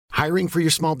Hiring for your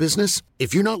small business?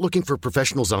 If you're not looking for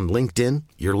professionals on LinkedIn,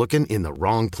 you're looking in the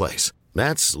wrong place.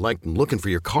 That's like looking for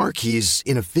your car keys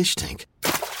in a fish tank.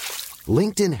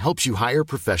 LinkedIn helps you hire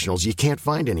professionals you can't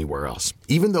find anywhere else,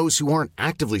 even those who aren't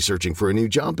actively searching for a new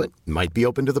job but might be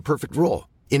open to the perfect role.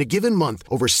 In a given month,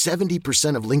 over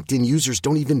 70% of LinkedIn users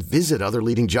don't even visit other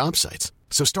leading job sites.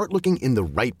 So start looking in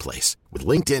the right place. With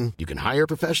LinkedIn, you can hire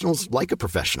professionals like a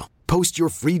professional. Post your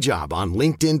free job on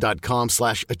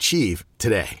linkedin.com/achieve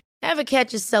today. Ever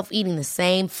catch yourself eating the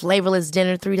same flavorless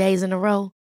dinner 3 days in a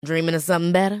row? Dreaming of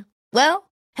something better? Well,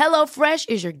 HelloFresh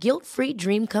is your guilt-free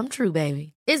dream come true,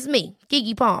 baby. It's me,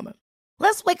 Keke Palmer.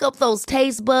 Let's wake up those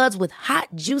taste buds with hot,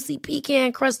 juicy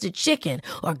pecan-crusted chicken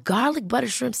or garlic butter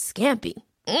shrimp scampi.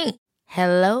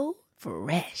 Hello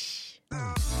Fresh.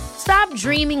 Stop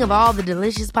dreaming of all the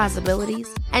delicious possibilities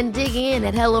and dig in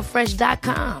at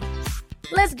HelloFresh.com.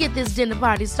 Let's get this dinner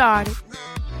party started.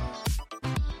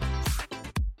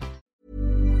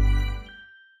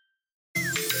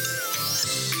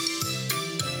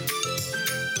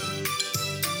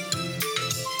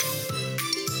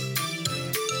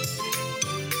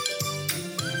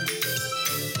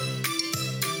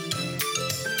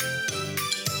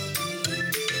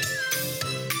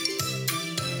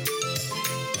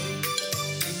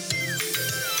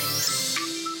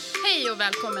 Hej och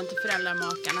välkommen till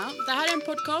Föräldramakarna. Det här är en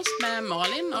podcast med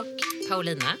Malin och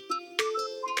Paulina.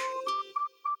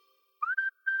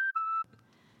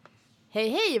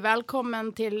 Hej,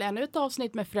 välkommen till ännu ett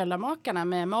avsnitt med Föräldramakarna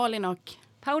med Malin och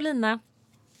Paulina.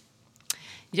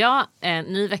 Ja,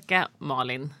 ny vecka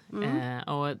Malin.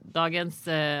 Och dagens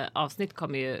avsnitt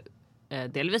kommer ju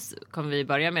delvis kommer vi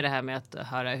börja med det här med att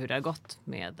höra hur det har gått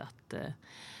med att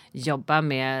jobba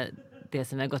med det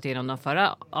som vi har gått igenom de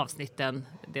förra avsnitten.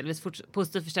 Delvis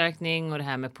positiv förstärkning och det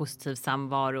här med positiv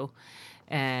samvaro.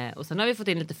 Och sen har vi fått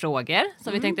in lite frågor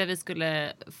som vi tänkte att vi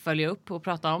skulle följa upp och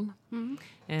prata om.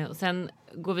 Och sen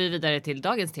går vi vidare till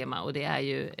dagens tema och det är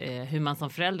ju hur man som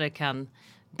förälder kan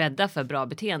bädda för bra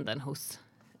beteenden hos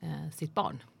sitt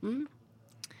barn.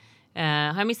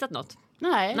 Har jag missat något?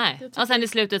 Nej. Och sen i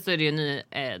slutet så är det ju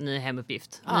ny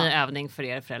hemuppgift. Ny övning för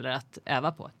er föräldrar att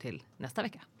öva på till nästa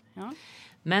vecka. Ja.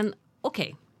 Men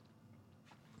okej.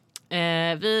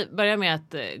 Vi börjar med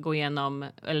att gå igenom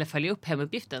eller följa upp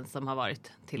hemuppgiften som har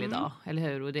varit till idag. Eller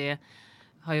hur? Och det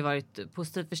har ju varit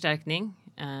positiv förstärkning.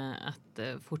 Att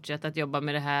fortsätta att jobba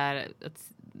med det här. Att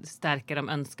stärka de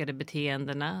önskade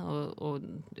beteendena. Och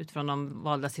utifrån de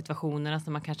valda situationerna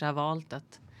som man kanske har valt.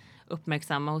 Att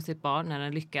uppmärksamma hos sitt barn när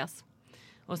den lyckas.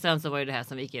 Och sen så var ju det här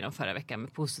som vi gick igenom förra veckan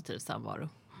med positiv samvaro.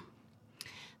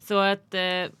 Så att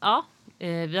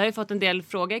vi har ju fått en del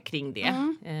frågor kring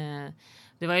det.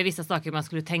 Det var ju vissa saker man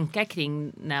skulle tänka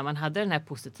kring när man hade den här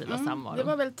positiva samvaron. Det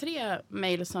var väl 3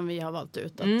 mejl som vi har valt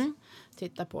ut att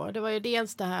titta på. Det var ju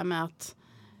dels det här med att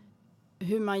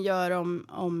hur man gör om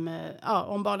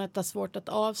barnet har svårt att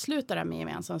avsluta det med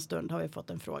gemensam stund har vi fått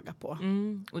en fråga på.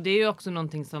 Och det är ju också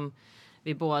någonting som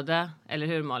vi båda, eller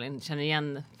hur Malin, känner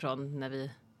igen från när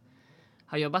vi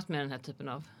har jobbat med den här typen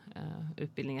av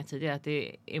utbildningar tidigare. Att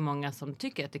det är många som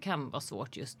tycker att det kan vara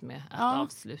svårt just med att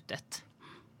avslutet.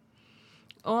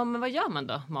 Men vad gör man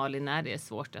då, Malin, när det är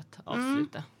svårt att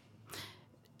avsluta?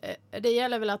 Det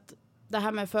gäller väl att det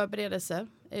här med förberedelse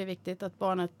är viktigt. Att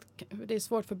det är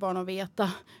svårt för barn att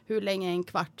veta hur länge en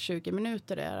kvart, 20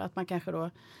 minuter är. Att man kanske då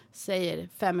säger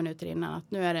 5 minuter innan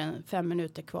att nu är det 5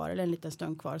 minuter kvar eller en liten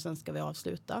stund kvar, sen ska vi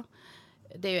avsluta.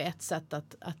 Det är ju ett sätt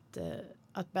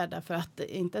att bädda för att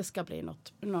det inte ska bli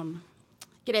någon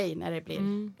grej när det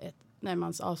blir när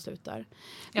man avslutar.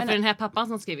 Ja, för den här pappan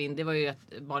som skrev in, det var ju att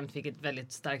barnet fick ett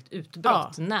väldigt starkt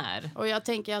utbrott. När? Och jag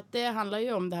tänker att det handlar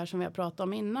ju om det här som vi har pratat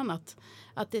om innan.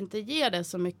 Att inte ge det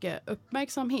så mycket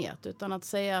uppmärksamhet. Utan att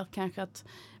säga kanske att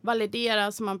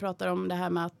validera, som man pratar om det här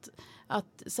med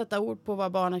att sätta ord på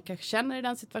vad barnet kanske känner i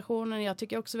den situationen. Jag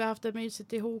tycker också vi har haft det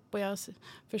mysigt ihop. Och jag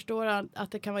förstår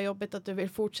att det kan vara jobbigt att du vill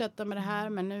fortsätta med det här.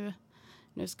 Men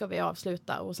nu ska vi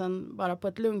avsluta. Och sen bara på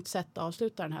ett lugnt sätt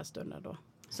avsluta den här stunden då.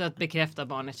 Så att bekräfta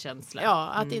barnets känsla. Ja,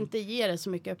 att inte ge det så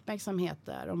mycket uppmärksamhet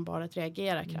där om barnet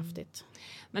reagerar kraftigt.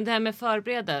 Men det här med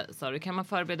förbereda, sa du, kan man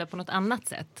förbereda på något annat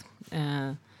sätt?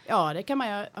 Ja, det kan man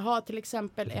ju ha, till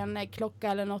exempel en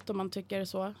äggklocka eller något om man tycker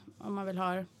så. Om man vill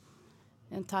ha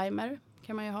en timer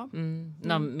kan man ju ha.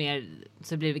 Mer,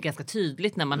 så blir det ganska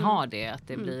tydligt när man har det. Att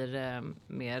det blir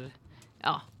mer,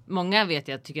 många vet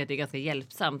jag tycker att det är ganska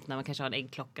hjälpsamt när man kanske har en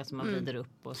äggklocka som man vrider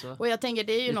upp. Och jag tänker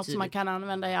det är ju något som man kan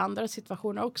använda i andra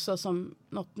situationer också. Som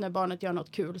något när barnet gör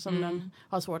något kul som den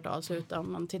har svårt att avsluta.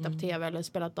 Om man tittar på tv eller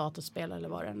spelar ett datorspel eller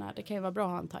vad det är. Det kan ju vara bra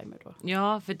att ha en timer då.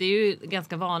 Ja, för det är ju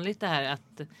ganska vanligt det här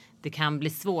att det kan bli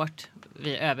svårt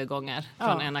vid övergångar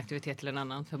från en aktivitet till en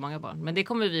annan för många barn. Men det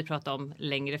kommer vi prata om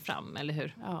längre fram, eller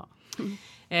hur? Ja.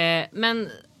 Men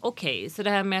okej, så det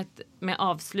här med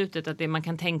avslutet, att det man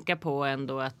kan tänka på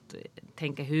ändå, att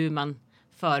tänka hur man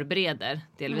förbereder,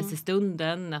 delvis i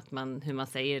stunden, att hur man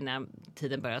säger när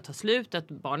tiden börjar ta slut, att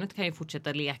barnet kan ju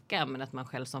fortsätta leka, men att man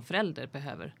själv som förälder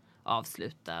behöver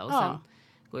avsluta och sen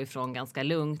gå ifrån ganska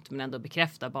lugnt, men ändå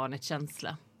bekräfta barnets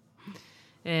känsla.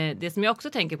 Det som jag också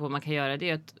tänker på man kan göra, det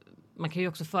är att man kan ju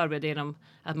också förbereda genom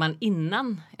att man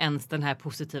innan ens den här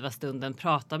positiva stunden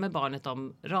pratar med barnet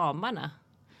om ramarna.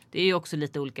 Det är ju också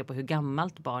lite olika på hur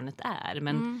gammalt barnet är.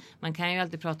 Men man kan ju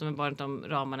alltid prata med barnet om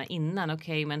ramarna innan.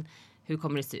 Okej, men hur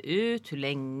kommer det se ut? Hur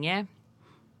länge?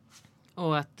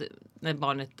 Och att när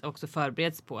barnet också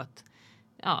förbereds på att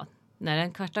när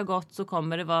en kvart har gått så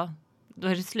kommer det vara, då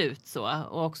är det slut så.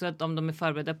 Och också att om de är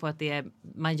förberedda på att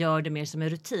man gör det mer som en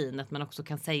rutin. Att man också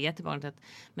kan säga till barnet att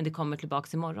men det kommer tillbaka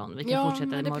imorgon. Vi kan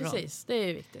fortsätta imorgon. Ja, precis. Det är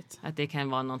ju viktigt. Att det kan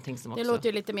vara någonting som också... Det låter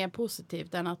ju lite mer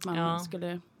positivt än att man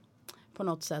skulle på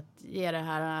något sätt ge det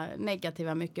här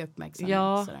negativa mycket uppmärksamhet.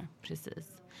 Ja, sådär.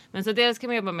 Precis. Men så det ska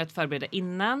man jobba med att förbereda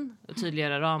innan och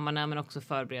tydliggöra ramarna, men också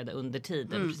förbereda under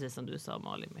tiden. Precis som du sa,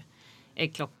 Malin, med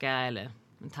äggklocka eller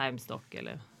en timestock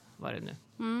eller vad det nu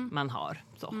man har.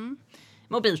 Så.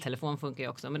 Mobiltelefon funkar ju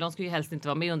också, men de ska ju helst inte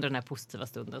vara med under den här positiva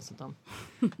stunden. Så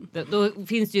då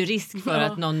finns det ju risk för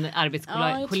att någon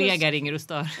arbetskollega ringer och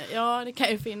stör. Ja, det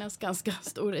kan ju finnas ganska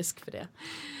stor risk för det.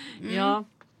 Ja.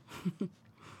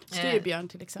 Styrbjörn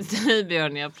till exempel.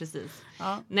 Styrbjörn, ja precis.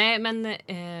 Ja. Nej, men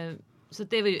så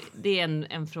det är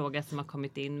en fråga som har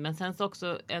kommit in. Men sen så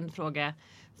också en fråga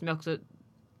som jag också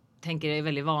tänker är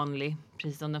väldigt vanlig,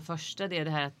 precis som den första, det är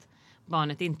det här att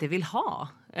barnet inte vill ha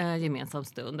gemensam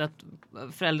stund. Att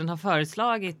föräldern har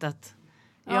föreslagit att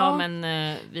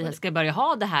vi ska börja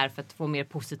ha det här för att få mer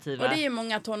positiva... Och det är ju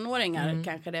många tonåringar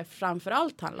kanske det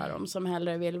framförallt handlar om, som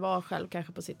hellre vill vara själv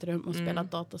kanske på sitt rum och spela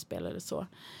ett dataspel eller så.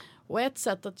 Och ett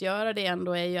sätt att göra det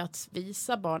ändå är ju att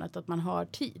visa barnet att man har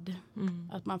tid.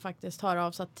 Att man faktiskt har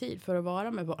avsatt tid för att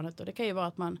vara med barnet. Och det kan ju vara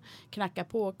att man knackar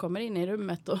på och kommer in i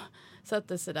rummet och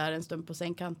sätter sig där en stund på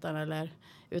sängkanten eller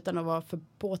utan att vara för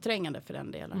påträngande för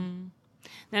den delen.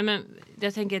 Nej, men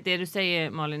jag tänker att det du säger,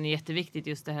 Malin, är jätteviktigt,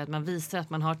 just det här att man visar att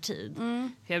man har tid.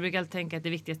 För jag brukar alltid tänka att det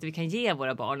viktigaste vi kan ge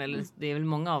våra barn, eller det är väl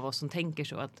många av oss som tänker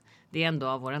så, att det är ändå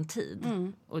av våran tid.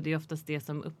 Och det är oftast det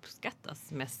som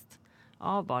uppskattas mest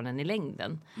av barnen i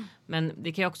längden. Men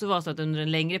det kan ju också vara så att under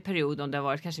en längre period, om det har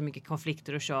varit kanske mycket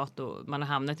konflikter och tjat och man har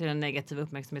hamnat i den negativa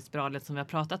uppmärksamhetsspiralen som vi har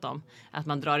pratat om, att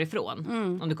man drar ifrån.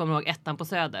 Om du kommer ihåg ettan på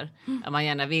Söder, att man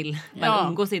gärna vill, man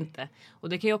umgås inte. Och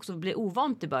det kan ju också bli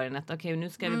ovant i början att okej, nu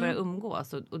ska vi börja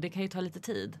umgås, och det kan ju ta lite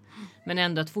tid. Men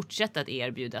ändå att fortsätta att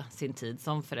erbjuda sin tid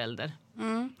som förälder.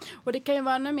 Och det kan ju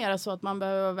vara ännu mer så att man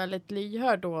behöver vara väldigt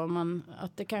lyhörd då,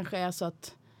 att det kanske är så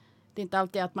att det är inte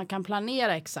alltid att man kan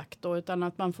planera exakt då, utan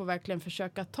att man får verkligen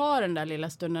försöka ta den där lilla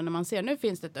stunden när man ser nu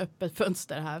finns det ett öppet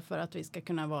fönster här för att vi ska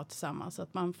kunna vara tillsammans.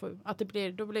 Att man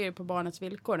får, då blir det på barnets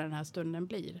villkor när den här stunden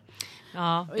blir.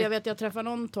 Ja, och jag träffade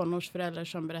någon tonårsförälder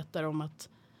som berättar om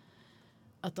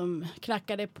att de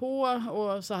knackade på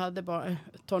och så hade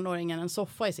tonåringen en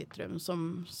soffa i sitt rum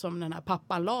som den här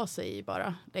pappan la sig i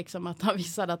bara. Liksom att han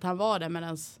visade att han var där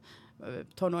medan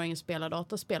tonåringen spelar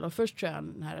dataspel, och först tror jag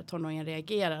den här tonåringen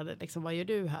reagerade liksom, vad gör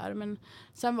du här? Men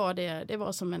sen var det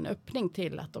var som en öppning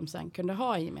till att de sen kunde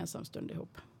ha en gemensam stund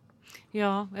ihop.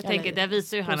 Ja, jag tänker, där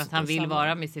visar ju han att han vill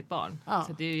vara med sitt barn. Ja.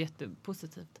 Så det är ju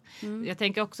jättepositivt. Jag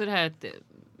tänker också det här att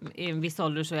i en viss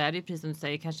ålder så är det precis som du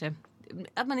säger, kanske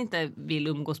att man inte vill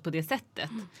umgås på det sättet.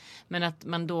 Men att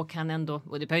man då kan ändå,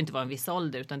 och det behöver inte vara en viss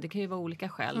ålder utan det kan ju vara olika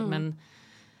skäl. Men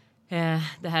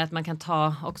det här att man kan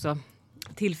ta också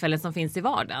tillfällen som finns i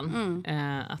vardagen.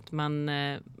 Att man,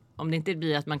 om det inte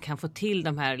blir att man kan få till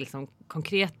de här liksom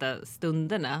konkreta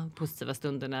stunderna, positiva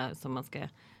stunderna som man ska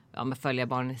följa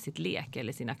barnen i sitt lek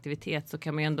eller sin aktivitet, så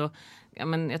kan man ju ändå,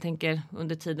 jag tänker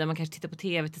under tiden man kanske tittar på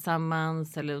tv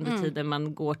tillsammans, eller under tiden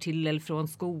man går till eller från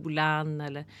skolan,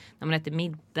 eller när man äter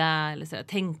middag, eller så,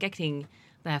 tänka kring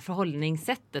det här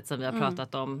förhållningssättet som vi har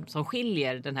pratat om, som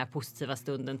skiljer den här positiva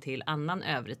stunden till annan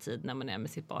övrig tid när man är med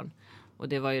sitt barn. Och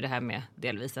det var ju det här med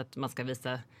delvis att man ska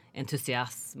visa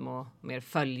entusiasm och mer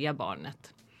följa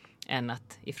barnet än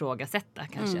att ifrågasätta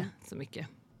kanske så mycket.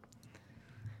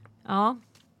 Ja.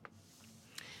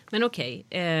 Men okej.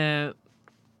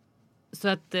 Så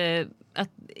att att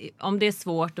om det är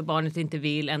svårt och barnet inte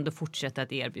vill, ändå fortsätta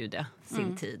att erbjuda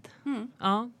sin tid.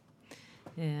 Ja.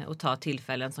 Och ta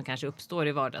tillfällen som kanske uppstår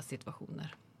i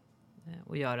vardagssituationer.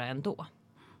 Och göra ändå.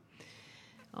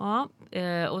 Ja,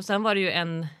 och sen var det ju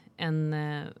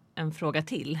en fråga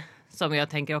till. Som jag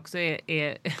tänker också är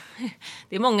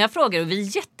det är många frågor och vi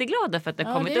är jätteglada för att det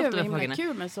har kommit upp de här frågorna. Det är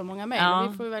kul med så många mejl.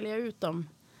 Vi får välja ut dem.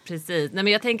 Precis. Nej,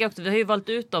 men jag tänker också, vi har ju valt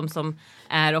ut dem som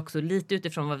är också lite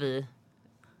utifrån vad vi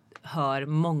hör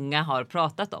många har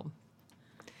pratat om.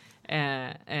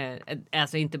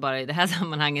 Alltså inte bara i det här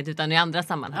sammanhanget utan i andra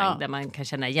sammanhang där man kan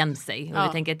känna igen sig. Och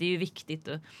jag tänker att det är ju viktigt.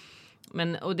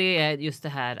 Och det är just det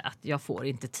här att jag får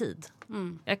inte tid.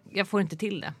 Jag får inte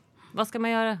till det. Vad ska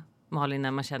man göra, Malin,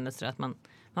 när man känner så att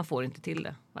man får inte till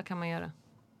det? Vad kan man göra?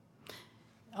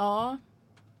 Ja,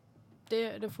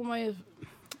 det får man ju...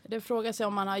 Det frågar sig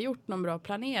om man har gjort någon bra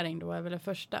planering då är väl det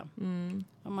första.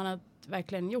 Om man har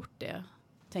verkligen gjort det,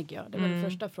 tänker jag. Det är väl den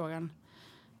första frågan.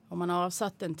 Om man har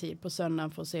avsatt en tid på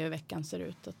söndagen för att se hur veckan ser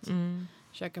ut. Att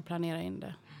försöka planera in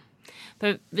det.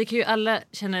 För vi kan ju alla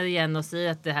känna igen oss i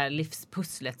att det här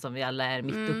livspusslet som vi alla är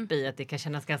mitt uppe i. Att det kan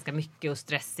kännas ganska mycket och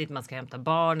stressigt. Man ska hämta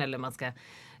barn eller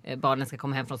barnen ska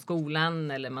komma hem från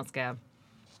skolan. Eller man ska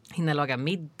hinna laga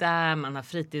middag. Man har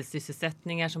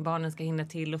fritidssysselsättningar som barnen ska hinna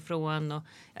till och från. Och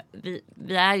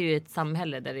vi är ju i ett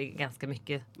samhälle där det är ganska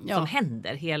mycket som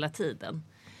händer hela tiden.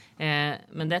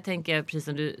 Men där tänker jag, precis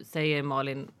som du säger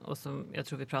Malin och som jag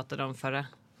tror vi pratade om förra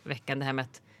veckan, det här med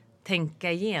att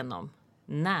tänka igenom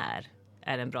när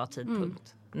är en bra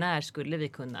tidpunkt. När skulle vi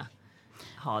kunna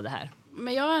ha det här?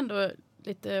 Men jag är ändå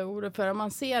lite orolig för om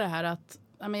man ser det här att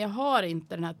jag har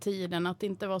inte den här tiden, att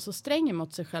inte vara så sträng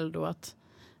mot sig själv då att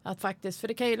faktiskt, för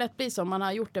det kan ju lätt bli så om man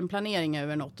har gjort en planering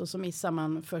över något och så missar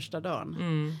man första dagen.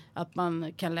 Att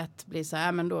man kan lätt bli så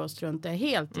här, men då struntar jag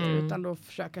helt i utan då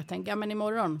försöka tänka, men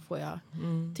imorgon får jag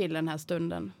till den här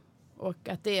stunden. Och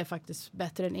att det är faktiskt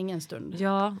bättre än ingen stund.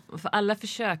 Ja, för alla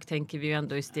försök tänker vi ju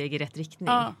ändå i steg i rätt riktning.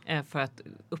 För att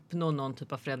uppnå någon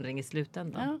typ av förändring i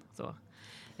slutändan.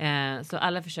 Så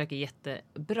alla försök är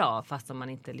jättebra fast om man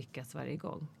inte lyckas varje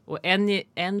gång. Och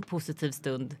en positiv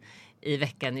stund i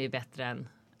veckan är ju bättre än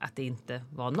att det inte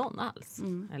var någon alls.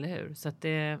 Eller hur? Så att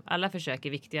alla försök är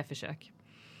viktiga försök.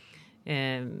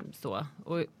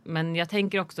 Men jag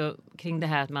tänker också kring det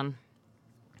här att man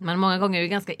många gånger är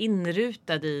ganska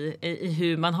inrutad i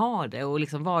hur man har det. Och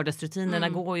liksom vardagsrutinerna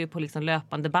går ju på liksom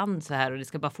löpande band så här. Och det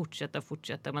ska bara fortsätta.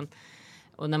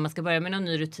 Och när man ska börja med någon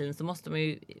ny rutin så måste man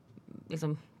ju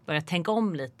liksom börja tänka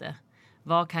om lite.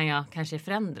 Vad kan jag kanske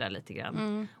förändra lite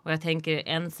grann? Och jag tänker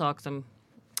en sak som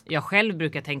jag själv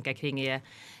brukar tänka kring är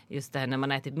just det här när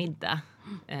man äter middag.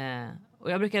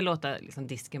 Och jag brukar låta liksom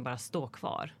disken bara stå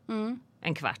kvar.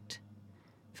 En kvart.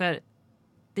 För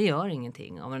det gör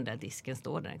ingenting om den där disken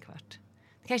står där en kvart.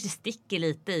 Det kanske sticker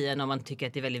lite i en om man tycker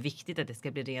att det är väldigt viktigt att det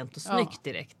ska bli rent och snyggt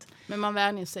direkt. Men man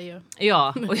vänjer sig ju.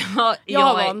 Ja, och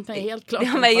jag vant mig helt klart.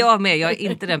 Ja, men jag med. Jag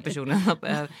är inte den personen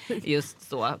just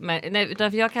så. Men, nej,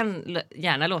 utan för jag kan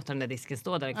gärna låta den där disken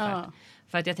stå där en kvart.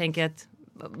 För att jag tänker att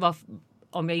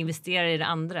om jag investerar i det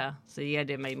andra så ger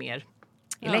det mig mer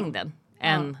i längden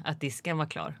än att disken var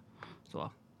klar.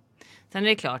 Så. Sen är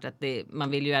det klart att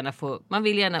man vill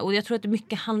gärna, och jag tror att det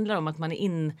mycket handlar om att man är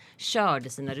inkörd i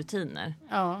sina rutiner.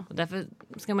 Och därför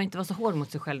ska man inte vara så hård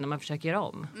mot sig själv när man försöker göra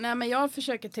om. Nej, men jag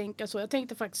försöker tänka så. Jag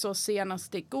tänkte faktiskt så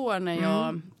senast igår när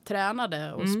jag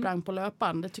tränade och sprang på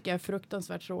löpan. Det tycker jag är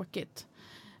fruktansvärt tråkigt.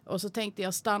 Och så tänkte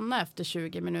jag stanna efter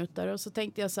 20 minuter. Och så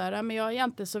tänkte jag så här, men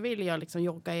egentligen så vill jag liksom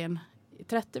jogga i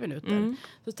 30 minuter.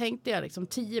 Så tänkte jag liksom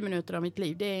 10 minuter av mitt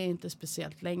liv, det är inte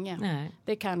speciellt länge. Nej.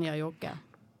 Det kan jag jogga.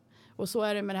 Och så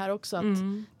är det med det här också att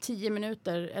 10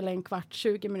 minuter eller en kvart,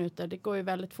 20 minuter, det går ju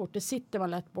väldigt fort. Det sitter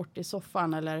man lätt bort i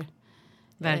soffan eller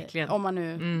verkligen. Om man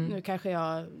nu kanske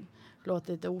jag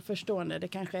låter lite oförstående. Det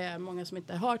kanske är många som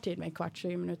inte har tid med en kvart,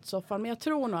 20 minuter i soffan. Men jag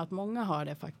tror nog att många har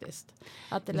det faktiskt.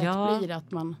 Att det lätt blir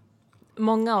att man...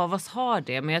 Många av oss har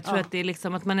det, men jag tror att det är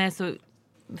liksom att man är så...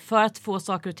 För att få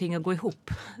saker och ting att gå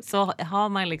ihop så har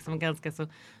man liksom ganska så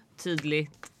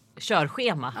tydligt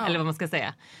körschema, eller vad man ska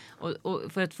säga. Och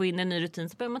för att få in en ny rutin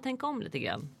så behöver man tänka om lite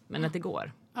grann. Men att det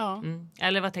går.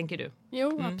 Eller vad tänker du?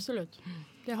 Jo, absolut.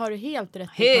 Det har du helt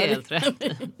rätt i. Helt rätt.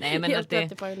 Nej, men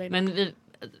helt men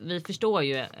vi förstår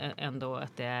ju ändå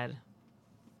att det är...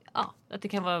 Ja,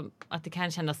 att det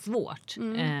kan kännas svårt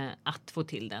att få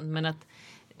till den. Men att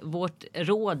vårt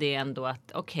råd är ändå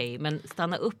att men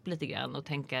stanna upp lite grann och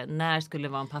tänka när skulle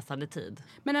vara en passande tid.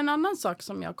 Men en annan sak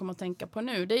som jag kommer att tänka på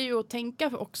nu, det är ju att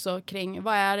tänka också kring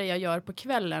vad är det jag gör på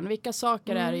kvällen? Vilka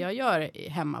saker är det jag gör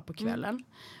hemma på kvällen?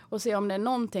 Och se om det är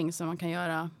någonting som man kan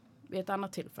göra vid ett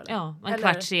annat tillfälle. Ja, en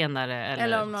kvart senare.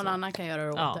 Eller om någon så. annan kan göra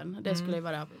det åt en. Det skulle ju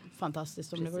vara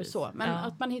fantastiskt om det vore så. Men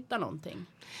att man hittar någonting.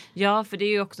 Ja, för det är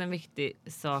ju också en viktig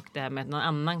sak det här med att någon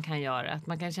annan kan göra. Att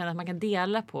man kan känna att man kan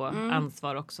dela på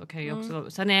ansvar också. Kan ju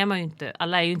också. Sen är man ju inte,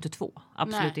 alla är ju inte två.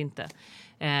 Absolut inte.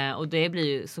 Och det blir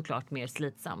ju såklart mer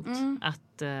slitsamt.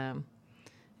 Att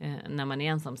när man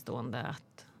är ensamstående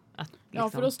att liksom... Ja,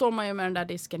 för då står man ju med den där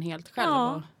disken helt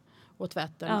själv och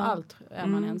tvätten. Allt är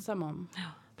man ensam om. Ja.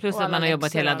 Plus att man har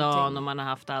jobbat hela dagen och man har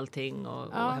haft allting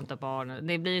och hämtat barn.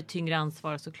 Det blir ju tyngre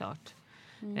ansvar såklart.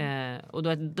 Och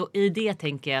då, i det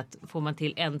tänker jag att får man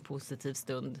till en positiv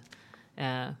stund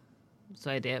så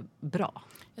är det bra.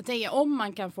 Jag tänker om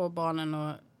man kan få barnen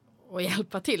att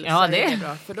hjälpa till så det är det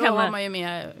bra. För då har man ju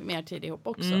mer tid ihop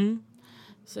också.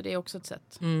 Så det är också ett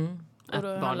sätt. Och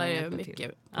då handlar det ju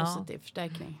mycket positiv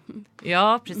förstärkning.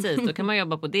 Ja, precis. Då kan man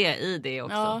jobba på det i det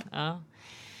också. Ja.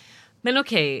 Men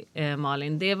okej,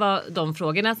 Malin, det var de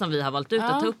frågorna som vi har valt ut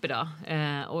att ta upp idag.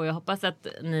 Och jag hoppas att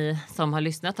ni som har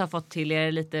lyssnat har fått till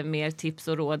er lite mer tips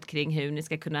och råd kring hur ni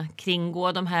ska kunna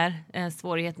kringgå de här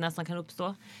svårigheterna som kan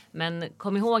uppstå. Men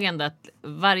kom ihåg ändå att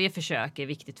varje försök är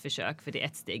viktigt försök, för det är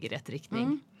ett steg i rätt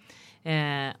riktning.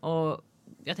 Och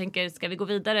jag tänker, ska vi gå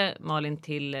vidare, Malin,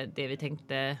 till det vi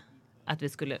tänkte att vi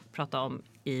skulle prata om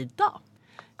idag?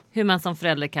 Hur man som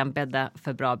förälder kan bädda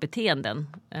för bra beteenden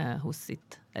hos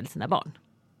sitt eller sina barn.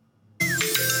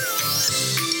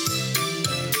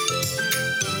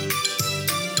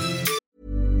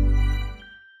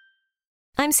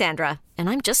 I'm Sandra, and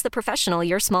I'm just the professional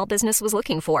your small business was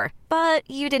looking for. But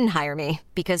you didn't hire me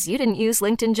because you didn't use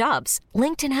LinkedIn Jobs.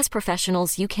 LinkedIn has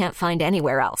professionals you can't find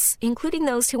anywhere else, including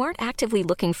those who aren't actively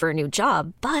looking for a new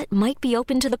job, but might be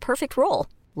open to the perfect role,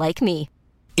 like me.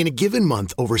 In a given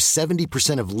month, over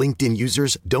 70% of LinkedIn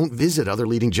users don't visit other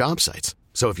leading job sites.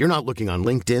 So if you're not looking on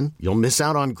LinkedIn, you'll miss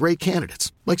out on great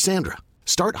candidates like Sandra.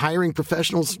 Start hiring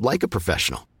professionals like a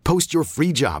professional. Post your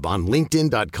free job on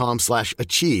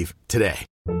linkedin.com/achieve today.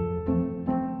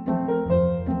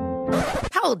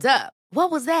 Hold up. What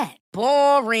was that?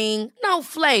 Boring. No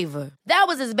flavor. That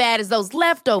was as bad as those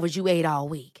leftovers you ate all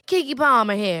week. Keke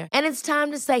Palmer here, and it's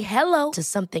time to say hello to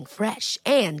something fresh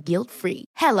and guilt-free.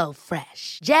 Hello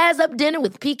Fresh. Jazz up dinner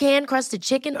with pecan-crusted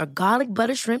chicken or garlic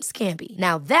butter shrimp scampi.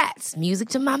 Now that's music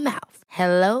to my mouth.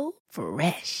 Hello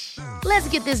Fresh. Let's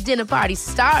get this dinner party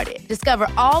started. Discover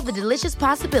all the delicious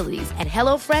possibilities at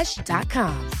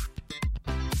hellofresh.com.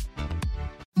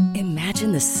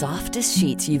 Imagine the softest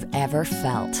sheets you've ever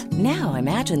felt. Now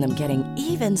imagine them getting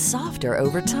even softer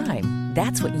over time.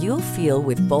 That's what you'll feel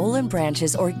with Boll &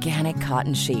 Branch's organic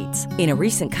cotton sheets. In a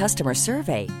recent customer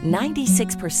survey,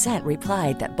 96%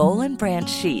 replied that Boll & Branch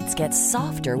sheets get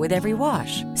softer with every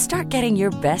wash. Start getting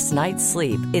your best night's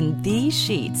sleep in these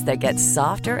sheets that get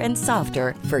softer and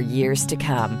softer for years to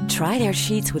come. Try their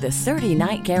sheets with a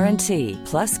 30-night guarantee.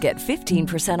 Plus, get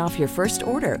 15% off your first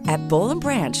order at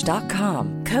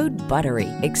bollandbranch.com. Code BUTTERY.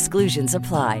 Exclusions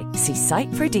apply. See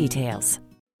site for details.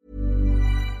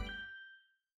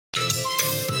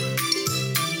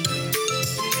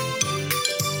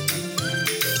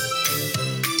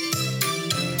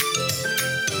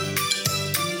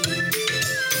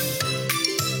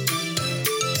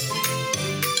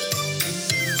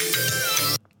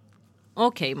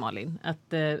 Okej, Malin,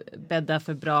 att bädda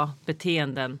för bra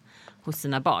beteenden hos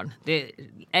sina barn. Det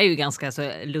är ju ganska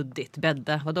så luddigt.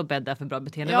 Vadå bädda för bra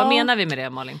beteenden? Vad menar vi med det,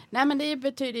 Malin? Nej, men det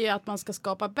betyder ju att man ska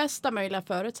skapa bästa möjliga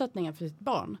förutsättningar för sitt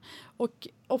barn. Och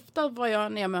ofta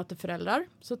när jag möter föräldrar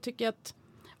så tycker jag att,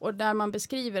 och där man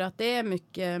beskriver att det är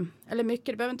mycket,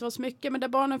 det behöver inte vara så mycket, men där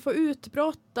barnen får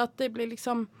utbrott, att det blir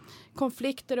liksom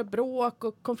konflikter och bråk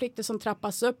och konflikter som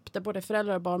trappas upp där både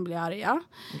föräldrar och barn blir arga.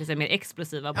 Det är mer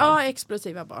explosiva barn. Ja,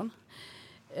 explosiva barn.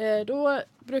 Då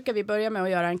brukar vi börja med att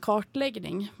göra en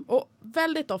kartläggning. Och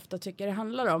väldigt ofta tycker det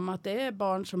handlar om att det är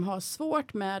barn som har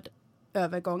svårt med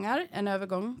övergångar. En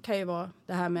övergång kan ju vara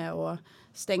det här med att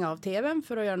stänga av tvn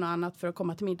för att göra något annat, för att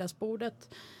komma till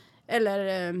middagsbordet.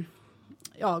 Eller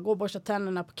gå och borsta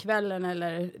tänderna på kvällen.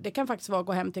 Eller det kan faktiskt vara att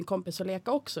gå hem till en kompis och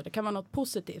leka också. Det kan vara något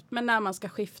positivt. Men när man ska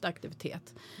skifta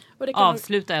aktivitet. Och det kan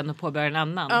avsluta en och påbörja en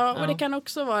annan. Ja, och det kan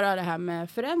också vara det här med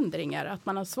förändringar. Att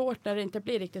man har svårt när det inte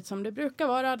blir riktigt som det brukar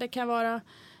vara. Det kan vara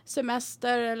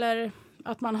semester eller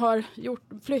att man har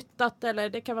flyttat. Eller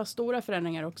det kan vara stora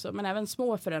förändringar också. Men även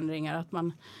små förändringar. Att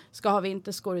man ska ha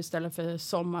vinterskor istället för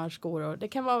sommarskor. Och det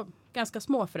kan vara ganska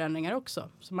små förändringar också.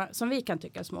 Som vi kan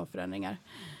tycka är små förändringar.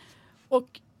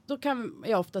 Och då kan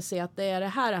jag ofta se att det är det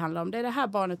här det handlar om. Det är det här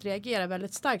barnet reagerar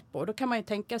väldigt starkt på. Då kan man ju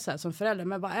tänka så här som förälder.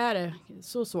 Men vad är det?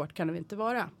 Så svårt kan det inte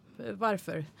vara.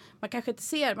 Varför? Man kanske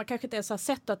inte ens har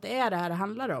sett att det är det här det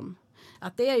handlar om.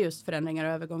 att det är just förändringar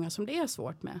och övergångar som det är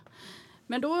svårt med.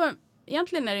 Men då,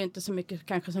 egentligen är det inte så mycket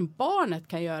kanske som barnet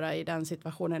kan göra i den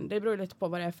situationen. Det beror lite på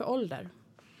vad det är för ålder.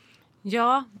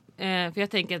 Ja, för jag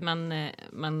tänker att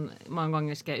man många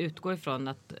gånger ska utgå ifrån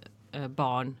att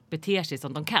barn beter sig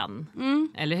som de kan.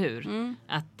 Eller hur?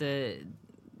 Att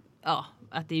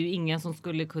det är ju ingen som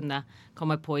skulle kunna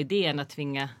komma på idén att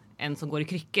tvinga en som går i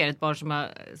kryckor, ett barn som har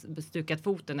stukat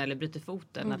foten eller brutit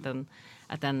foten,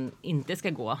 att den inte ska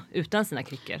gå utan sina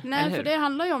kryckor. Nej, för det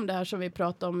handlar ju om det här som vi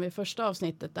pratade om i första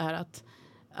avsnittet, det här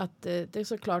att det är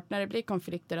såklart när det blir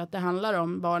konflikter att det handlar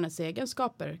om barnets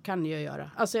egenskaper, kan det ju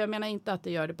göra. Alltså jag menar inte att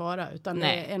det gör det bara, utan det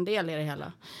är en del i det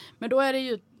hela. Men då är det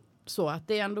ju så att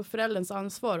det är ändå förälderns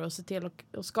ansvar att se till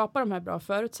att skapa de här bra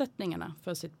förutsättningarna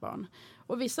för sitt barn.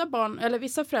 Och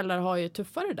vissa föräldrar har ju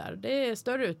tuffare där. Det är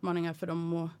större utmaningar för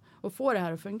dem att få det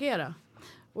här att fungera.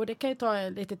 Och det kan ju ta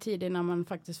lite tid innan man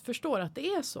faktiskt förstår att det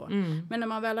är så. Men när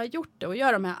man väl har gjort det och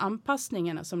gör de här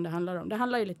anpassningarna som det handlar om. Det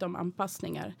handlar ju lite om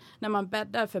anpassningar. När man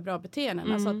bäddar för bra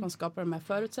beteenden. Alltså att man skapar de här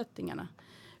förutsättningarna.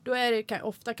 Då är det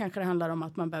ofta kanske det handlar om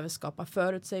att man behöver skapa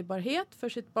förutsägbarhet för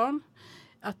sitt barn.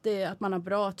 Att man har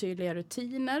bra tydliga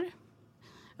rutiner.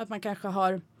 Att man kanske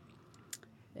har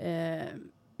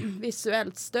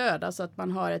visuellt stöd. Alltså att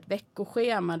man har ett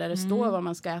veckoschema där det står vad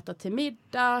man ska äta till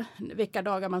middag. Vilka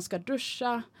dagar man ska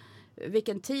duscha.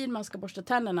 Vilken tid man ska borsta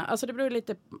tänderna. Alltså det beror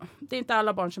lite. Det är inte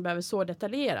alla barn som behöver så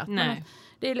detaljerat. Men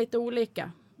det är lite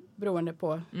olika beroende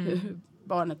på hur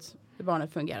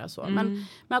barnet fungerar så. Men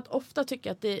att ofta tycker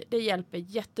jag att det hjälper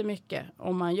jättemycket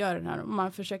om man gör den här. Om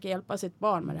man försöker hjälpa sitt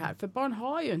barn med det här. För barn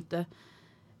har ju inte.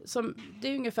 Det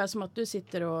är ungefär som att du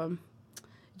sitter och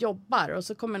jobbar och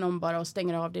så kommer någon bara och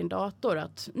stänger av din dator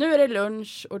att nu är det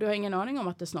lunch och du har ingen aning om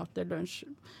att det snart är lunch.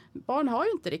 Barn har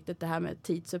ju inte riktigt det här med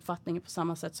tidsuppfattningen på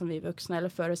samma sätt som vi vuxna eller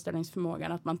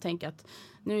föreställningsförmågan att man tänker att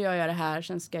nu gör jag det här,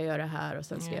 sen ska jag göra det här och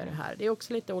sen ska jag göra det här. Det är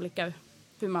också lite olika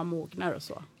hur man mognar och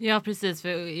så. Ja, precis. För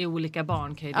i olika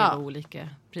barn kan ju det vara olika.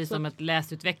 Precis som att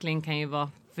läsutveckling kan ju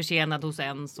vara försenad hos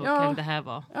en så kan det här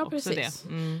vara också precis.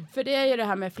 Det. För det är ju det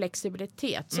här med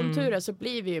flexibilitet. Som tur är så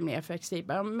blir vi ju mer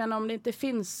flexibla. Men om det inte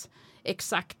finns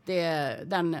exakt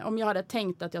om jag hade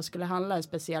tänkt att jag skulle handla en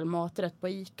speciell maträtt på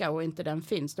ICA och inte den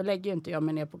finns, då lägger ju inte jag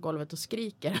mig ner på golvet och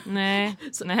skriker. Nej.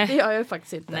 Det gör jag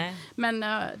faktiskt inte. Nej. Men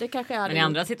det kanske är... Men i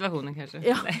andra situationer kanske?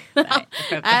 Ja.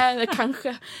 Nej, det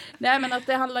kanske. Nej, men att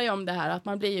det handlar ju om det här att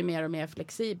man blir ju mer och mer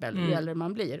flexibel ju äldre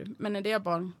man blir. Men en del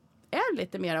barn är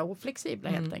lite mer oflexibla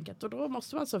helt enkelt. Och då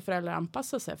måste man som förälder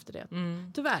anpassa sig efter det.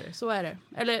 Tyvärr, så är det.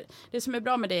 Eller det som är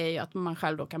bra med det är ju att man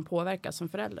själv då kan påverka som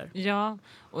förälder. Ja,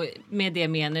 och med det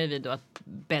menar vi då att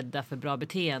bädda för bra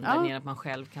beteenden genom att man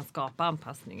själv kan skapa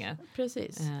anpassningar.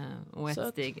 Precis. Och ett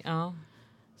steg,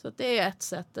 Så att det är ett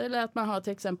sätt. Eller att man har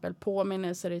till exempel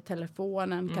påminnelser i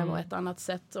telefonen kan vara ett annat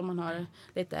sätt om man har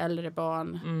lite äldre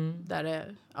barn.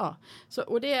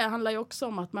 Och det handlar ju också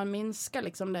om att man minskar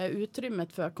liksom det här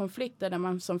utrymmet för konflikter där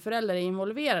man som förälder är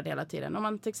involverad hela tiden. Om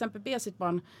man till exempel ber sitt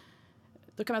barn,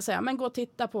 då kan man säga, men gå och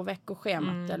titta på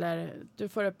veckoschemat eller du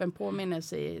får upp en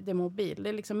påminnelse i din mobil.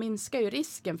 Det liksom minskar ju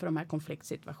risken för de här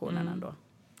konfliktsituationerna då.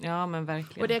 Ja, men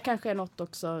verkligen. Och det kanske är något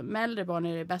också, med äldre barn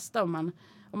är det bästa om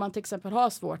man till exempel har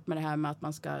svårt med det här med att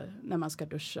när man ska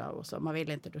duscha och så, man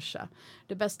vill inte duscha.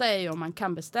 Det bästa är ju om man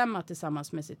kan bestämma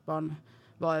tillsammans med sitt barn,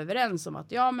 vara överens om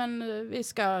att vi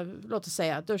ska, låt oss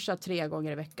säga, duscha 3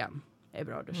 gånger i veckan. Det är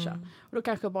bra att duscha. Och då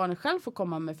kanske barnet själv får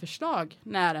komma med förslag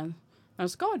när den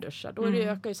ska duscha. Då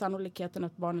ökar ju sannolikheten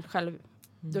att barnet själv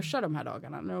duschar de här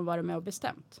dagarna när de varit med och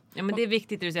bestämt. Ja, men det är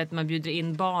viktigt att man bjuder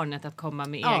in barnet att komma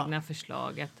med egna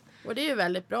förslag. Och det är ju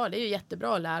väldigt bra. Det är ju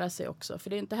jättebra att lära sig också. För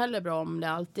det är inte heller bra om det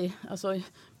alltid... Alltså,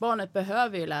 barnet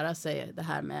behöver ju lära sig det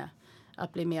här med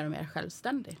att bli mer och mer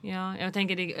självständig. Ja, jag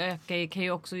tänker det kan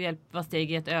ju också hjälpa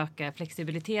steg i att öka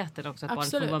flexibiliteten också. Att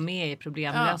barnet får vara med i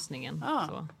problemlösningen. Ja.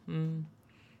 Så.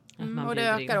 Och det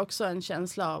ökar också en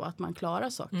känsla av att man klarar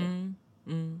saker.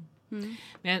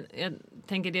 Men jag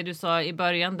tänker det du sa i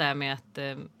början där med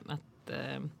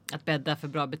att bädda för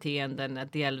bra beteenden,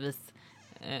 att delvis,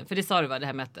 för det sa du, det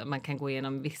här med att man kan gå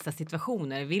igenom vissa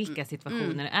situationer. Vilka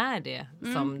situationer är det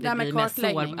som det blir mest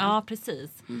sår? Ja,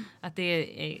 precis. Att det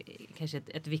är kanske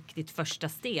ett viktigt första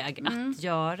steg att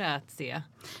göra, att se.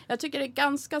 Jag tycker det är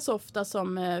ganska så ofta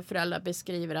som föräldrar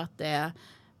beskriver att det är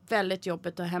väldigt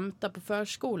jobbigt att hämta på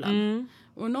förskolan.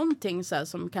 Och någonting så här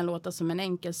som kan låta som en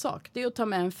enkel sak, det är att ta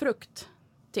med en frukt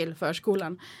till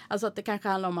förskolan. Alltså att det kanske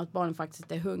handlar om att barn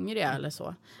faktiskt är hungriga eller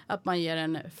så. Att man ger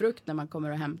en frukt när man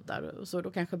kommer och hämtar. Och så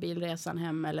då kanske bilresan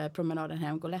hem eller promenaden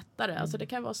hem går lättare. Alltså det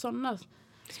kan vara sådana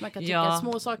Så man kan tycka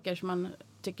små saker som man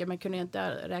tycker man kunde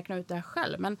inte räkna ut det här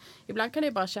själv. Men ibland kan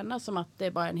det bara kännas som att det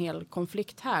är bara en hel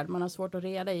konflikt här. Man har svårt att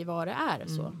reda i vad det är.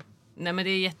 Så. Nej, men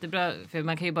det är jättebra, för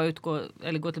man kan ju bara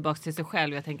gå tillbaka till sig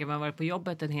själv. Jag tänker, man har varit på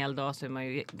jobbet en hel dag så är man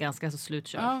ju ganska så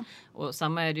slutkörd. Ja. Och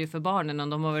samma är det ju för barnen. Om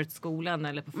de har varit i skolan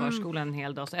eller på förskolan en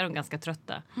hel dag så är de ganska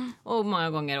trötta. Och många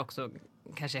gånger också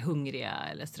kanske hungriga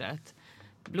eller sådär.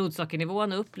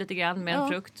 Blodsockernivån upp lite grann med en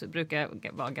frukt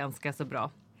brukar vara ganska så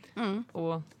bra.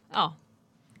 Och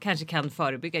kanske kan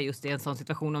förebygga just i en sån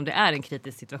situation, om det är en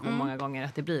kritisk situation många gånger,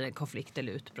 att det blir en konflikt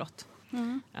eller utbrott.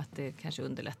 Att det kanske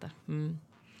underlättar.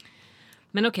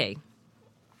 Men okej.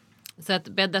 Så att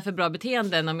bädda för bra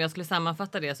beteenden, om jag skulle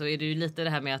sammanfatta det, så är det ju lite det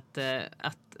här med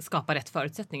att skapa rätt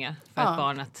förutsättningar för ett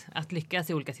barn att lyckas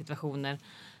i olika situationer.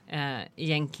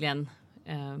 Egentligen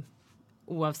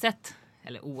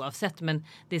oavsett, men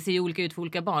det ser ju olika ut för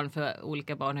olika barn, för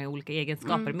olika barn har ju olika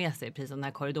egenskaper med sig, precis som den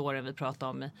här korridoren vi pratade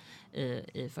om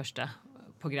i första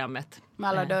programmet. Med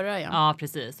alla dörrar, Ja,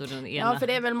 precis. Och den ena... Ja, för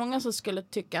det är väl många som skulle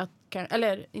tycka att,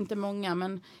 eller inte många,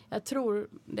 men jag tror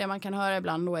det man kan höra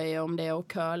ibland då är om det är att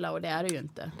curla, och det är det ju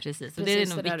inte. Precis, och det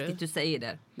är nog viktigt du säger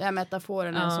där. Det här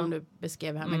metaforerna som du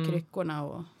beskrev här med kryckorna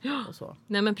och så.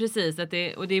 Nej, men precis,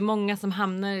 och det är många som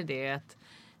hamnar i det,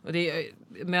 och jag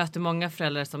möter många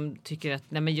föräldrar som tycker att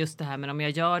nej, men just det här, men om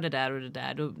jag gör det där och det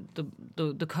där,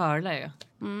 då curlar jag.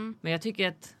 Men jag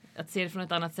tycker att se det från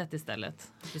ett annat sätt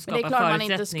istället. Men det är klart man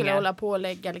inte skulle hålla på och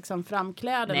lägga liksom fram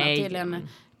kläderna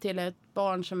till ett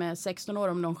barn som är 16 år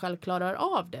om de själv klarar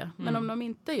av det. Men om de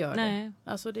inte gör det.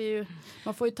 Alltså det är ju,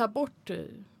 man får ju ta bort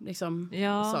liksom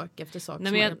sak efter sak.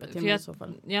 Nej, men i så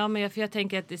fall. Ja, men jag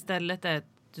tänker att istället är att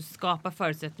du skapar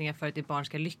förutsättningar för att ditt barn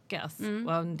ska lyckas.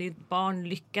 Och om ditt barn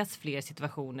lyckas fler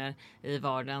situationer i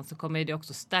vardagen, så kommer det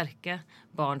också stärka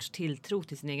barns tilltro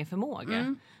till sin egen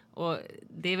förmåga. Och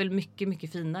det är väl mycket,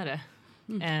 mycket finare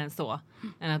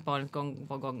än att barnet gång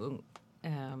på gång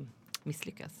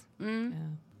misslyckas.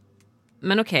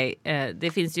 Men okej,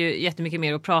 det finns ju jättemycket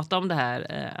mer att prata om det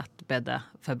här, att bädda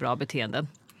för bra beteenden.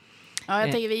 Ja,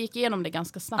 jag tänker vi gick igenom det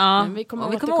ganska snabbt. Men vi kommer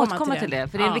återkomma till det.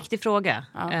 För det är en viktig fråga.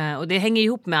 Och det hänger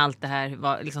ihop med allt det här,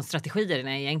 vad liksom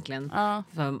strategierna egentligen.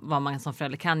 För vad man som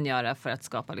förälder kan göra för att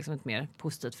skapa liksom ett mer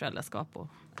positivt föräldraskap och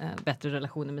bättre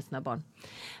relationer med sina barn.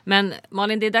 Men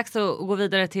Malin, det är dags att gå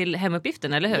vidare till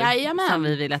hemuppgiften, eller hur? Jajamän. Som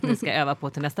vi vill att ni ska öva på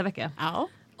till nästa vecka. Ja.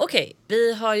 Okej,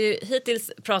 vi har ju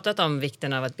hittills pratat om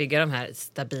vikten av att bygga de här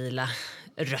stabila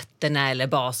rötterna eller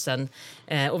basen.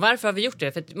 Och varför har vi gjort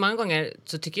det? För att många gånger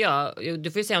så tycker jag,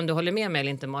 du får ju säga om du håller med mig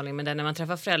eller inte, Malin, men när man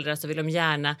träffar föräldrar så vill de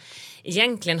gärna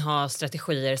egentligen ha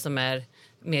strategier som är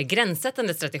mer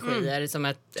gränssättande strategier. Som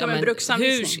en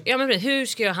bruksanvisning. Hur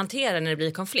ska jag hantera när det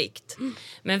blir konflikt?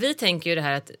 Men vi tänker ju det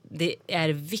här att det är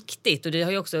viktigt, och det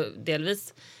har ju också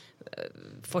delvis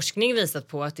forskning visat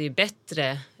på att det är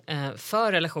bättre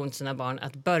för relation till sina barn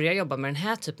att börja jobba med den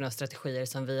här typen av strategier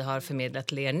som vi har förmedlat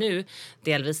till er nu.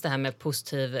 Delvis det här med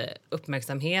positiv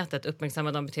uppmärksamhet, att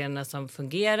uppmärksamma de beteenden som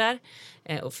fungerar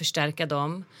och förstärka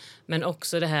dem. Men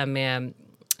också det här med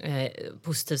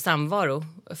positiv samvaro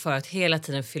för att hela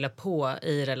tiden fylla på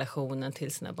i relationen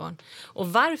till sina barn.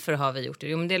 Och varför har vi gjort det?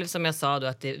 Jo, men delvis som jag sa då,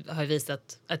 att det har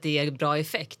visat att det ger bra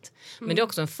effekt. Men det är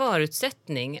också en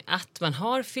förutsättning att man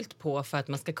har fyllt på för att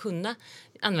man ska kunna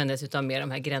använda sig av mer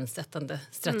de här gränssättande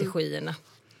strategierna.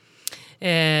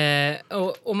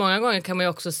 Och många gånger kan man ju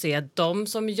också se att de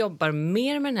som jobbar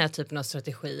mer med den här typen av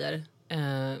strategier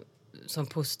som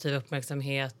positiv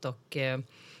uppmärksamhet och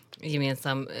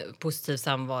gemensam positiv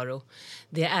samvaro,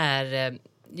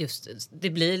 det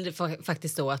blir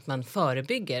faktiskt så att man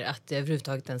förebygger att det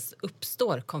överhuvudtaget ens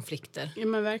uppstår konflikter. Ja,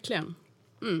 men verkligen.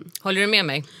 Håller du med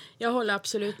mig? Jag håller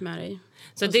absolut med dig.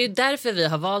 Så det är ju därför vi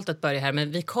har valt att börja här,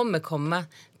 men vi kommer komma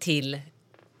till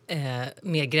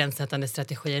mer gränssättande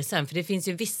strategier sen. För det finns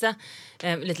ju vissa,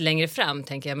 lite längre fram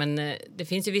tänker jag, men det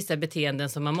finns ju vissa beteenden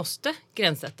som man måste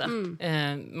gränssätta.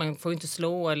 Man får ju inte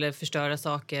slå eller förstöra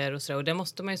saker och så, och det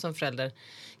måste man ju som förälder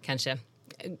kanske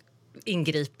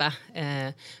ingripa.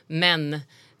 Men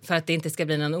för att det inte ska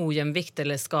bli någon ojämvikt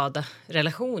eller skada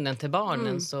relationen till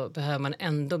barnen så behöver man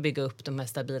ändå bygga upp de här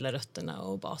stabila rötterna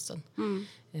och basen.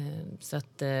 Så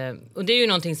att, och det är ju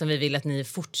någonting som vi vill att ni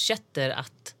fortsätter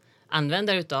att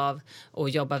använda utav och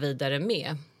jobba vidare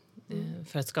med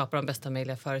för att skapa de bästa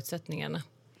möjliga förutsättningarna.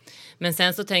 Men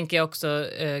sen så tänker jag också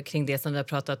kring det som vi har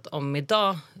pratat om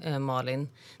idag, Malin,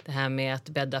 det här med att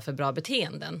bädda för bra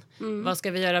beteenden. Vad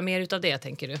ska vi göra mer utav det,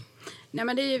 tänker du? Nej,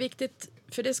 men det är ju viktigt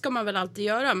För det ska man väl alltid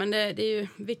göra, men det är ju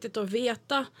viktigt att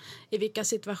veta i vilka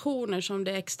situationer som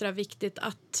det är extra viktigt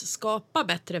att skapa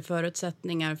bättre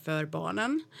förutsättningar för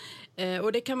barnen.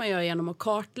 Och det kan man göra genom att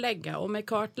kartlägga. Och med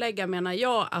kartlägga menar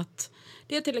jag att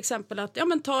det är till exempel att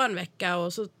ta en vecka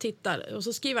och så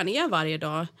skriva ner varje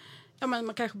dag. Ja, men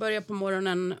man kanske börjar på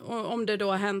morgonen, och om det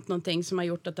då har hänt någonting som har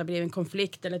gjort att det blir en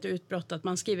konflikt eller ett utbrott, att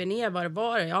man skriver ner vad det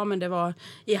var. Ja, men det var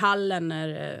i hallen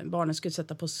när barnen skulle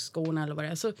sätta på skorna eller vad det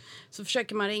är. Så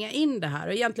försöker man ringa in det här,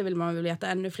 och egentligen vill man väl veta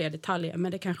ännu fler detaljer,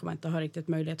 men det kanske man inte har riktigt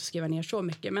möjlighet att skriva ner så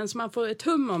mycket. Men så man får ett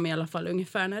hum om i alla fall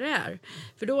ungefär när det är.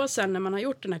 För då sen när man har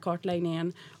gjort den här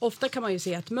kartläggningen, ofta kan man ju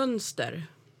se ett mönster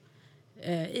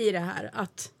i det här.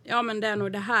 Att men det är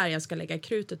nog det här jag ska lägga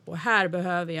krutet på. Här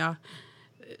behöver jag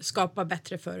skapa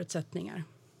bättre förutsättningar.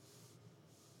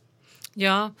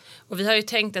 Ja, och vi har ju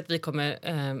tänkt att vi kommer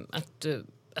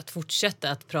att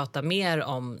fortsätta att prata mer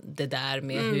om det där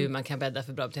med hur man kan bädda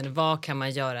för bra beteende. Vad kan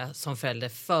man göra som förälder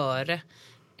före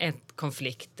ett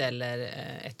konflikt eller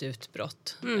ett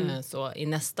utbrott så i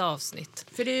nästa avsnitt.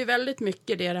 För det är ju väldigt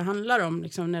mycket det handlar om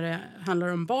liksom, när det handlar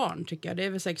om barn, tycker jag. Det är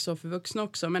väl säkert så för vuxna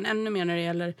också, men ännu mer när det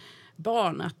gäller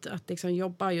barn, att liksom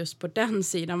jobba just på den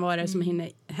sidan. Vad är det som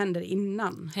händer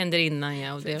innan? Händer innan,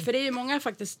 ja. Och det... För det är ju många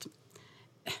faktiskt,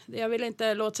 jag vill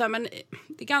inte låta så här, men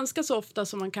det är ganska så ofta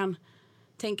som man kan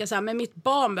tänka så här, men mitt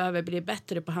barn behöver bli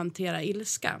bättre på att hantera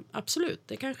ilska. Absolut,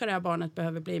 det kanske det här barnet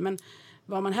behöver bli, men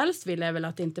vad man helst vill är väl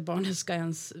att inte barnet ska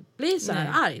ens bli så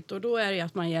här argt. Och då är det ju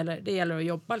att det gäller att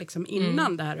jobba liksom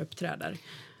innan det här uppträder.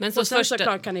 Men och sen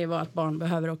såklart kan det ju vara att barn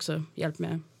behöver också hjälp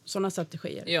med sådana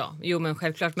strategier. Ja, men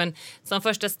självklart. Men som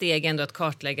första steg ändå att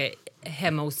kartlägga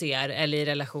hemma hos er eller i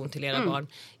relation till era barn.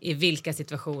 I vilka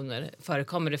situationer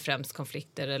förekommer det främst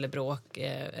konflikter eller bråk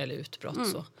eller utbrott.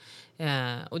 Så.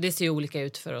 Och det ser ju olika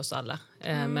ut för oss alla.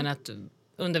 Men att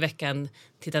under veckan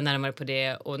titta närmare på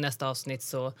det, och nästa avsnitt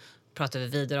så pratar vi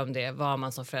vidare om det. Vad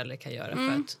man som förälder kan göra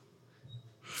för att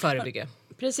förebygga.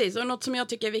 Precis, och något som jag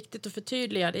tycker är viktigt att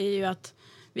förtydliga, det är ju att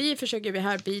vi försöker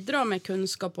här bidra med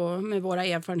kunskap och med våra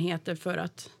erfarenheter för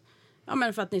att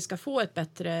ni ska få ett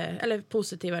bättre eller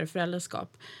positivare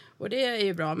föräldraskap. Och det är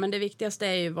ju bra, men det viktigaste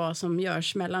är ju vad som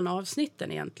görs mellan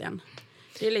avsnitten egentligen.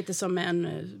 Det är lite som en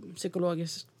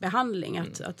psykologisk behandling,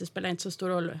 att det spelar inte så stor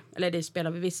roll, eller det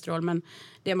spelar viss roll, men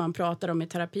det man pratar om i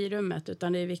terapirummet,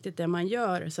 utan det är viktigt det man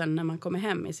gör sen när man kommer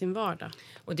hem i sin vardag.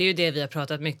 Och det är ju det vi har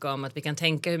pratat mycket om, att vi kan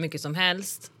tänka hur mycket som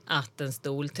helst att en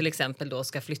stol till exempel då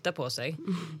ska flytta på sig.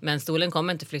 Men stolen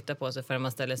kommer inte flytta på sig förrän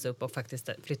man ställer sig upp och faktiskt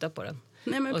flyttar på den.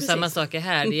 Nej, men och precis. Samma sak är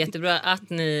här. Det är jättebra att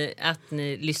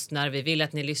ni lyssnar. Vi vill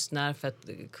att ni lyssnar för att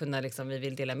kunna vi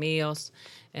vill dela med oss.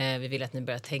 Vi vill att ni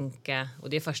börjar tänka, och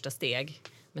det är första steg.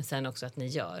 Men sen också att ni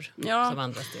gör som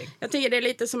andra steg. Jag tycker det är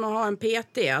lite som att ha en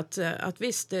PT. Att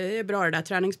visst, det är bra det där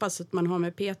träningspasset man har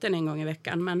med PT en gång i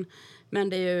veckan. Men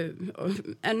det är ju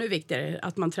ännu viktigare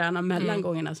att man tränar mellan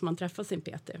gångerna som man träffar sin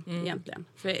PT egentligen.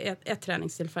 För ett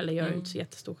träningstillfälle gör inte så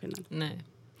jättestor skillnad. Nej.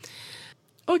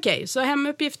 Okej, så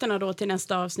hemuppgifterna då till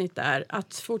nästa avsnitt är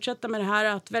att fortsätta med det här.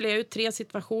 Att välja ut 3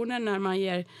 situationer när man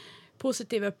ger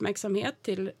positiv uppmärksamhet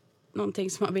till någonting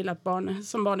som man vill att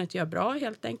barnet gör bra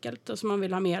helt enkelt, och som man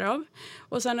vill ha mer av.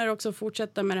 Och sen är det också att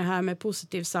fortsätta med det här med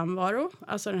positiv samvaro,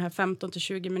 alltså den här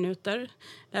 15-20 minuter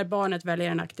där barnet väljer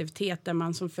en aktivitet där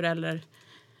man som förälder,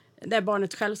 där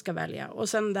barnet själv ska välja. Och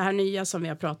sen det här nya som vi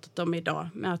har pratat om idag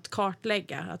med att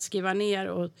kartlägga, att skriva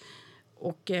ner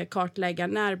och kartlägga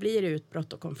när blir det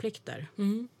utbrott och konflikter.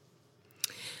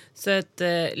 Så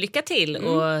lycka till,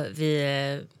 och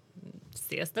vi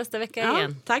ses nästa vecka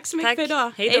igen. Tack så mycket för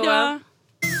idag. Hej då.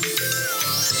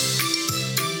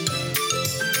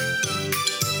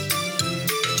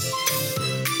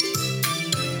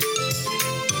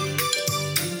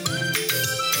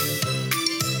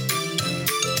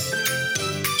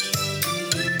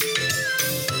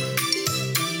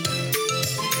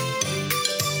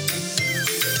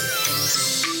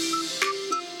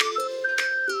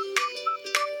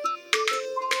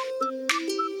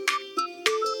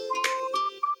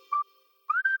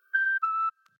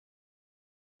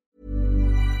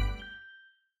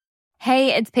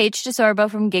 Hey, it's Paige DeSorbo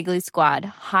from Giggly Squad.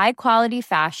 High quality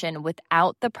fashion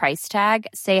without the price tag.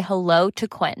 Say hello to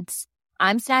Quince.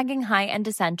 I'm snagging high-end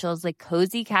essentials like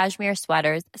cozy cashmere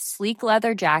sweaters, sleek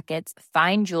leather jackets,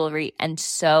 fine jewelry, and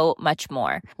so much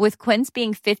more. With Quince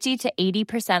being 50 to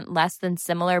 80% less than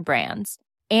similar brands.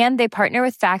 And they partner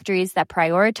with factories that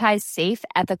prioritize safe,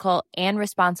 ethical, and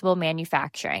responsible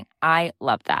manufacturing. I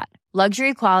love that.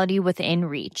 Luxury quality within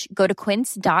reach. Go to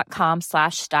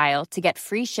quince.com/style to get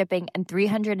free shipping and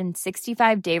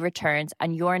 365-day returns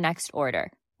on your next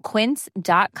order.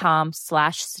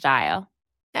 Quince.com/style.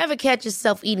 Ever catch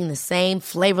yourself eating the same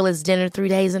flavorless dinner 3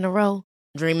 days in a row?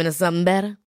 Dreaming of something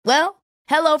better? Well,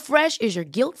 HelloFresh is your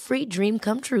guilt-free dream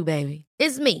come true, baby.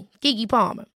 It's me, Keke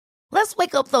Palmer. Let's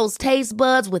wake up those taste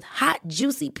buds with hot,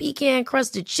 juicy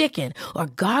pecan-crusted chicken or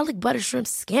garlic butter shrimp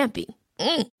scampi.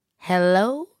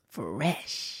 Hello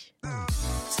Fresh.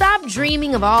 Stop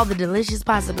dreaming of all the delicious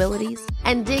possibilities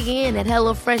and dig in at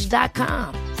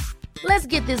HelloFresh.com. Let's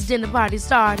get this dinner party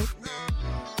started.